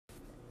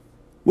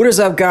What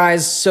is up,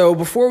 guys? So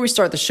before we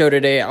start the show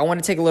today, I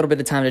want to take a little bit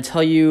of time to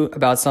tell you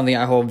about something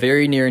I hold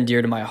very near and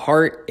dear to my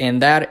heart,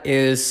 and that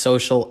is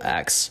Social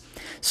X.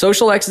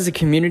 Social X is a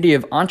community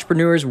of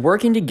entrepreneurs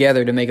working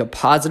together to make a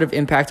positive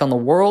impact on the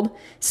world,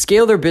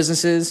 scale their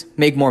businesses,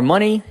 make more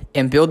money,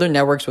 and build their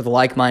networks with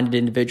like-minded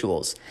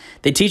individuals.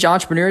 They teach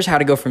entrepreneurs how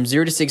to go from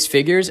 0 to 6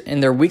 figures,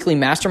 and their weekly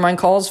mastermind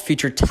calls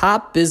feature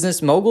top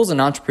business moguls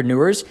and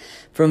entrepreneurs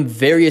from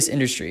various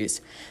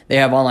industries. They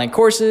have online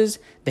courses,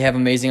 they have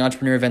amazing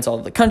entrepreneur events all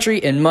over the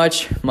country, and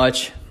much,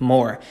 much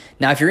more.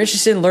 Now, if you're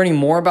interested in learning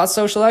more about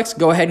Social X,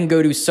 go ahead and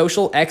go to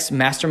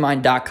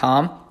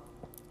socialxmastermind.com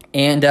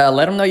and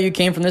let them know you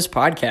came from this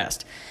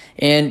podcast.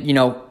 And,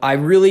 I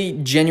really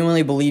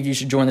genuinely believe you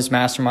should join this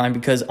mastermind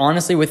because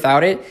honestly,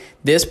 without it,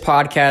 this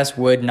podcast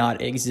would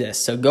not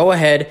exist. So go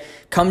ahead,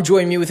 come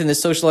join me within the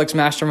Social X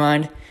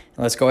Mastermind, and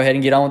let's go ahead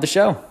and get on with the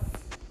show.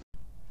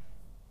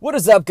 What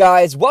is up,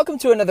 guys? Welcome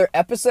to another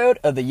episode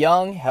of the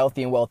Young,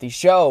 Healthy, and Wealthy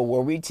Show,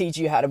 where we teach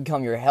you how to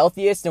become your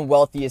healthiest and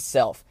wealthiest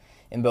self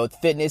in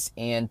both fitness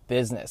and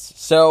business.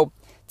 So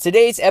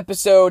today's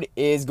episode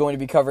is going to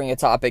be covering a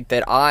topic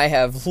that I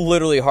have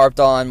literally harped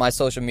on my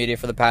social media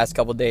for the past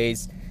couple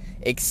days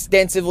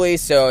extensively.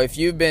 So if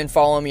you've been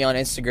following me on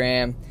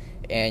Instagram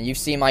and you've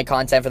seen my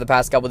content for the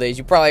past couple days,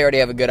 you probably already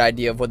have a good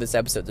idea of what this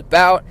episode's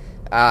about.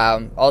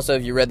 Also,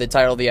 if you read the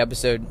title of the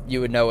episode,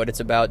 you would know what it's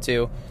about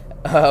too.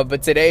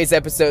 But today's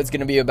episode is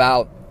going to be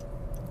about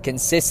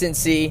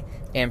consistency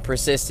and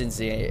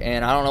persistency.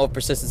 And I don't know if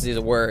persistency is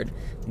a word,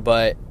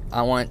 but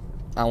I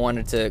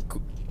wanted to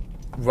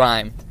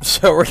rhyme,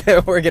 so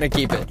we're gonna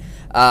keep it.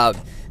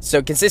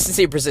 So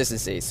consistency and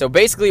persistency. So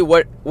basically,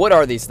 what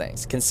are these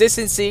things?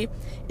 Consistency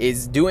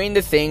is doing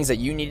the things that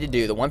you need to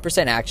do, the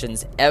 1%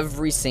 actions,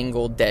 every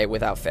single day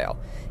without fail.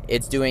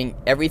 It's doing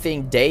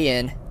everything day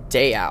in,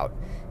 day out.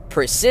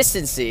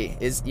 Persistency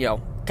is,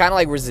 kind of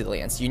like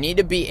resilience. You need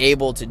to be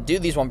able to do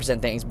these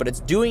 1% things, but it's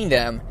doing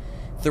them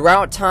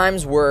throughout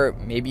times where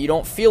maybe you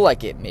don't feel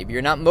like it, maybe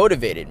you're not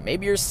motivated,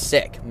 maybe you're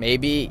sick,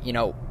 maybe,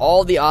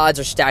 all the odds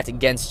are stacked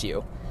against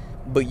you,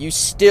 but you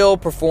still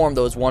perform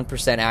those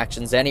 1%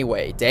 actions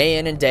anyway, day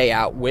in and day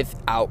out,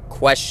 without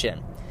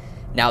question.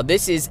 Now,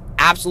 this is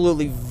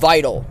absolutely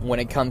vital when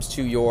it comes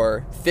to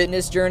your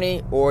fitness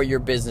journey or your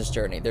business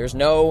journey. There's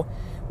no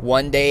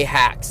one-day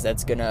hacks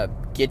that's going to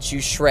get you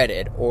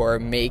shredded or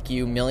make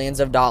you millions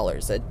of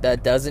dollars.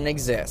 That doesn't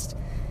exist.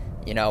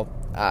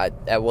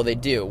 Well, they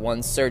do.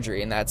 One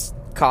surgery, and that's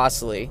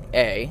costly,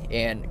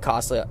 and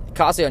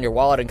costly on your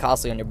wallet and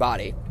costly on your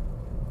body.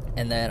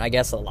 And then I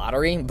guess a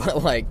lottery,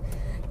 but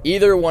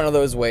either one of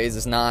those ways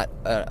is not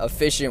an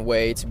efficient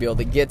way to be able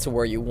to get to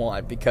where you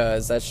want,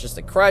 because that's just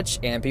a crutch,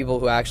 and people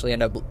who actually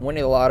end up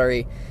winning the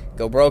lottery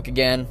go broke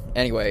again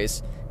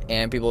anyways,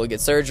 and people who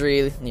get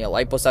surgery,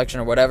 liposuction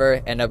or whatever,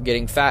 end up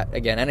getting fat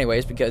again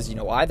anyways, because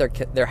why?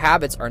 Their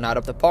habits are not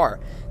up to par.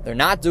 They're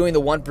not doing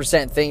the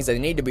 1% things that they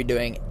need to be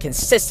doing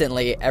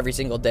consistently every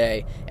single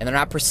day, and they're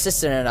not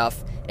persistent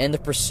enough in the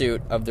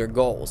pursuit of their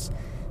goals.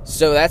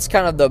 So that's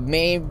kind of the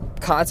main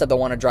concept I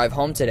want to drive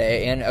home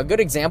today. And a good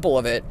example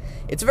of it,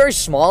 it's a very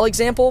small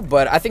example,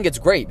 but I think it's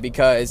great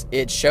because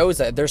it shows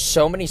that there's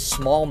so many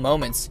small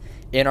moments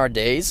in our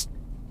days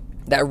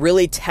that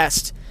really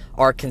test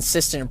our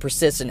consistent and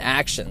persistent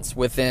actions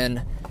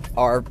within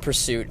our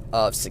pursuit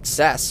of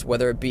success,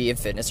 whether it be in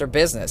fitness or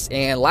business.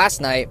 And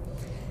last night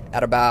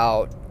at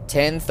about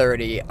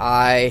 10:30,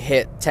 I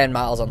hit 10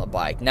 miles on the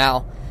bike.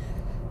 Now,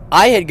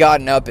 I had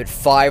gotten up at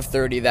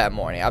 5:30 that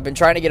morning. I've been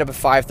trying to get up at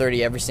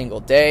 5:30 every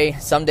single day.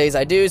 Some days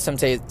I do, some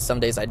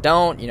days I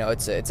don't.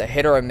 It's a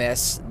hit or a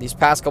miss. These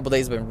past couple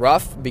days have been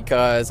rough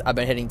because I've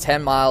been hitting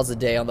 10 miles a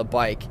day on the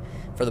bike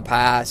for the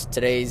past,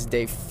 today's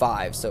day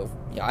 5. So,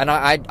 and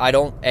I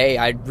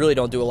really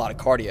don't do a lot of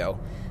cardio.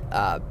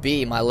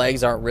 B, my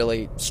legs aren't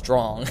really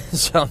strong.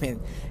 So,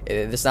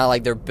 it's not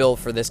like they're built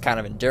for this kind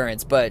of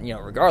endurance. But,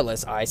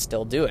 regardless, I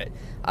still do it.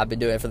 I've been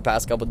doing it for the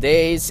past couple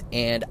days,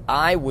 and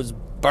I was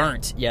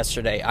burnt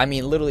yesterday.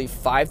 Literally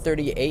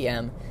 5:30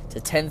 a.m. to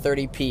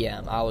 10:30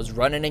 p.m. I was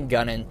running and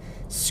gunning,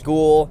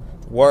 school,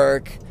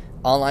 work,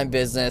 online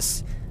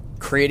business,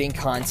 creating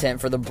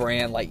content for the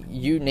brand,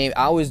 you name it.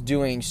 I was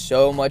doing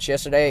so much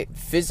yesterday,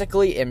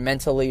 physically and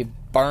mentally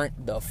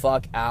burnt the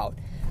fuck out.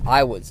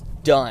 I was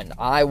done.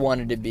 I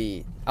wanted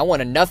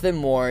nothing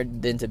more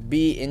than to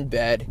be in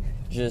bed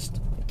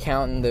just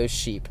counting those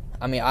sheep.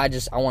 I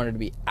wanted to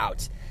be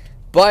out.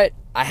 But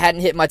I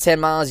hadn't hit my 10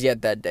 miles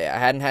yet that day. I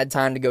hadn't had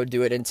time to go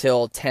do it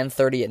until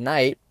 10:30 at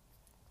night.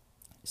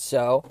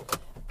 So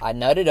I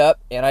nutted up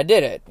and I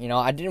did it.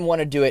 I didn't want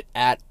to do it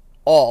at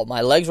all.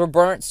 My legs were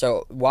burnt,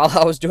 so while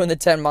I was doing the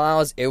 10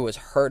 miles, it was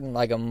hurting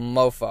like a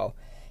mofo.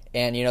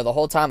 And, the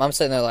whole time I'm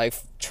sitting there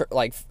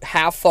like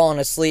half falling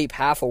asleep,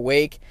 half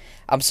awake.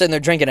 I'm sitting there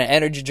drinking an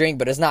energy drink,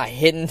 but it's not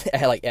hitting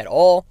at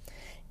all.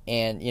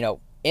 And,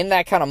 in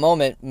that kind of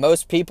moment,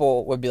 most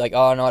people would be like,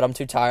 oh, no, I'm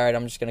too tired.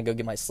 I'm just going to go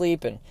get my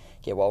sleep and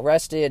get well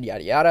rested,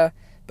 yada, yada.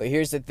 But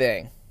here's the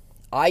thing.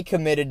 I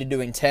committed to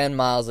doing 10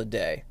 miles a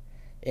day,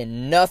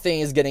 and nothing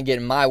is going to get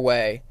in my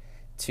way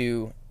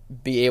to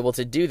be able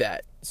to do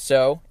that.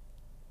 So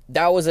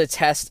that was a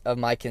test of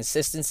my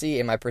consistency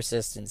and my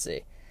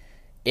persistency.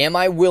 Am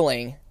I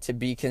willing to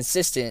be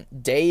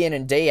consistent day in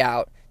and day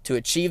out to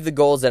achieve the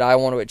goals that I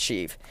want to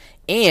achieve?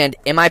 And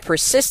am I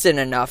persistent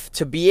enough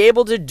to be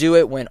able to do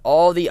it when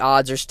all the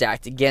odds are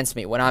stacked against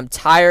me, when I'm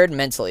tired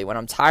mentally, when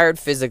I'm tired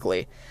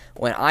physically,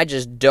 when I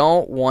just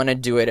don't want to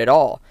do it at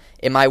all?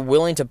 Am I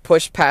willing to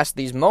push past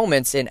these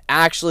moments and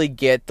actually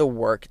get the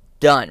work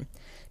done?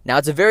 Now,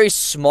 it's a very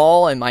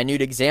small and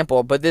minute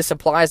example, but this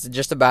applies to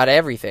just about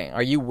everything.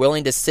 Are you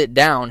willing to sit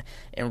down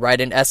and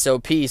write an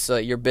SOP so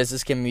that your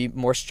business can be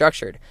more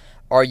structured?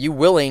 Are you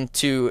willing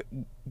to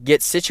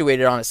get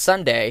situated on a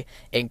Sunday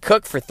and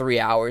cook for 3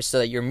 hours so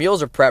that your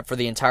meals are prepped for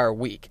the entire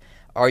week?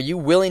 Are you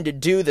willing to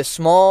do the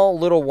small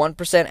little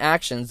 1%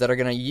 actions that are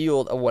going to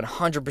yield a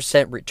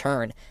 100%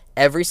 return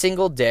every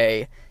single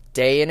day,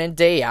 day in and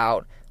day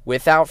out,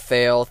 without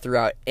fail,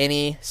 throughout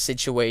any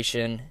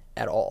situation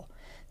at all?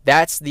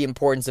 That's the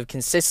importance of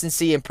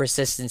consistency and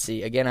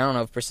persistency. Again, I don't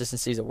know if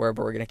persistency is a word,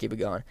 but we're going to keep it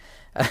going.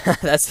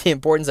 That's the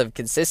importance of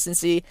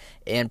consistency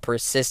and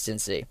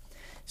persistency.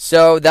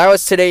 So that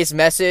was today's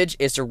message,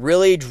 is to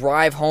really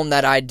drive home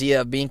that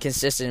idea of being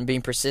consistent and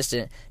being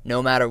persistent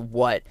no matter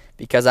what.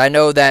 Because I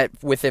know that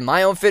within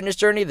my own fitness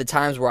journey, the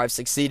times where I've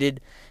succeeded,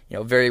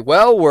 very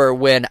well were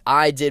when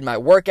I did my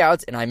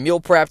workouts and I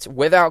meal prepped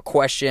without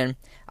question.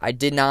 I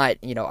did not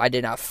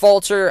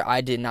falter.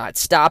 I did not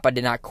stop. I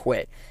did not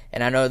quit.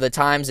 And I know the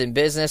times in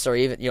business, or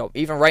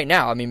even right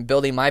now,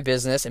 building my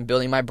business and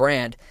building my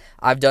brand,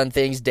 I've done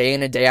things day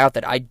in and day out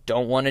that I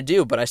don't want to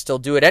do, but I still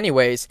do it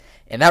anyways.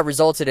 And that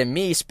resulted in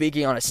me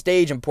speaking on a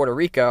stage in Puerto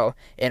Rico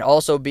and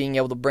also being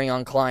able to bring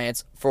on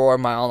clients for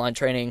my online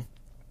training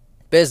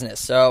business.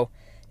 So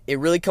it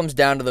really comes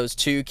down to those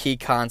two key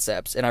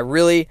concepts. And I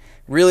really,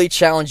 really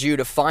challenge you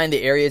to find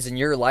the areas in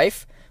your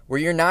life where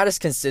you're not as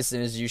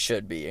consistent as you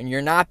should be, and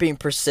you're not being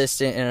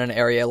persistent in an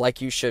area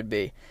like you should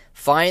be.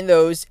 Find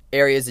those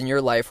areas in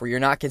your life where you're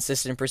not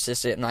consistent and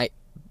persistent,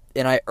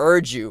 and I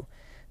urge you,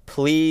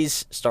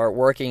 please start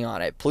working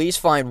on it. Please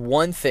find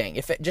one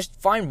thing. Just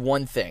find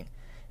one thing.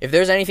 If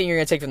there's anything you're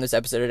going to take from this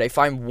episode today,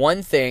 find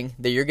one thing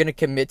that you're going to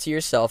commit to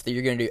yourself that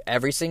you're going to do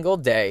every single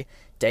day,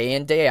 day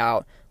in, day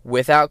out,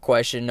 without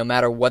question, no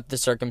matter what the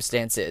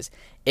circumstance is.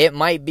 It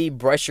might be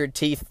brush your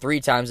teeth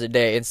 3 times a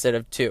day instead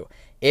of 2.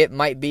 It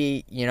might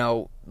be,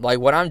 like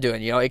what I'm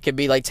doing. It could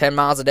be like 10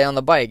 miles a day on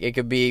the bike. It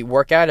could be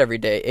work out every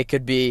day. It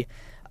could be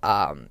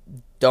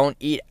don't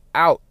eat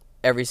out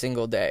every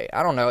single day.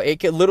 I don't know.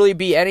 It could literally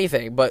be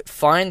anything. But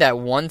find that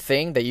one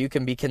thing that you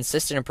can be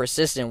consistent and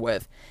persistent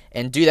with,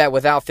 and do that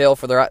without fail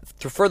for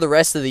the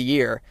rest of the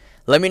year.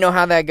 Let me know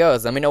how that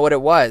goes. Let me know what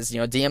it was.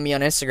 DM me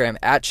on Instagram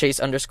at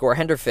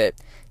 @Chase_Henderfit.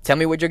 Tell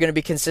me what you're going to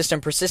be consistent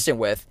and persistent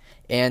with.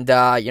 And,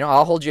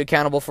 I'll hold you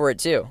accountable for it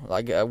too.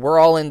 We're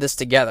all in this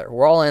together.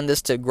 We're all in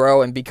this to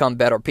grow and become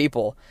better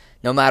people,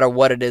 no matter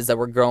what it is that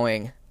we're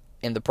growing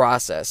in the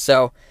process.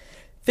 So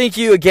thank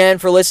you again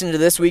for listening to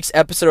this week's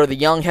episode of the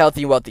Young,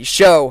 Healthy, Wealthy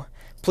Show.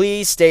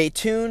 Please stay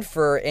tuned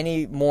for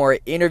any more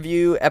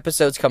interview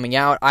episodes coming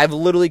out. I've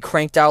literally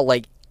cranked out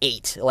like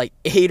 8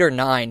 or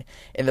 9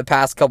 in the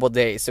past couple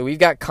days. So we've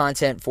got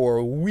content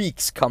for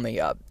weeks coming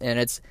up, and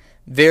it's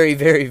very,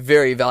 very,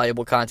 very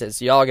valuable content.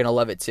 So y'all are going to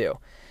love it too.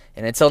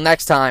 And until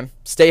next time,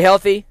 stay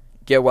healthy,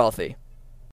 get wealthy.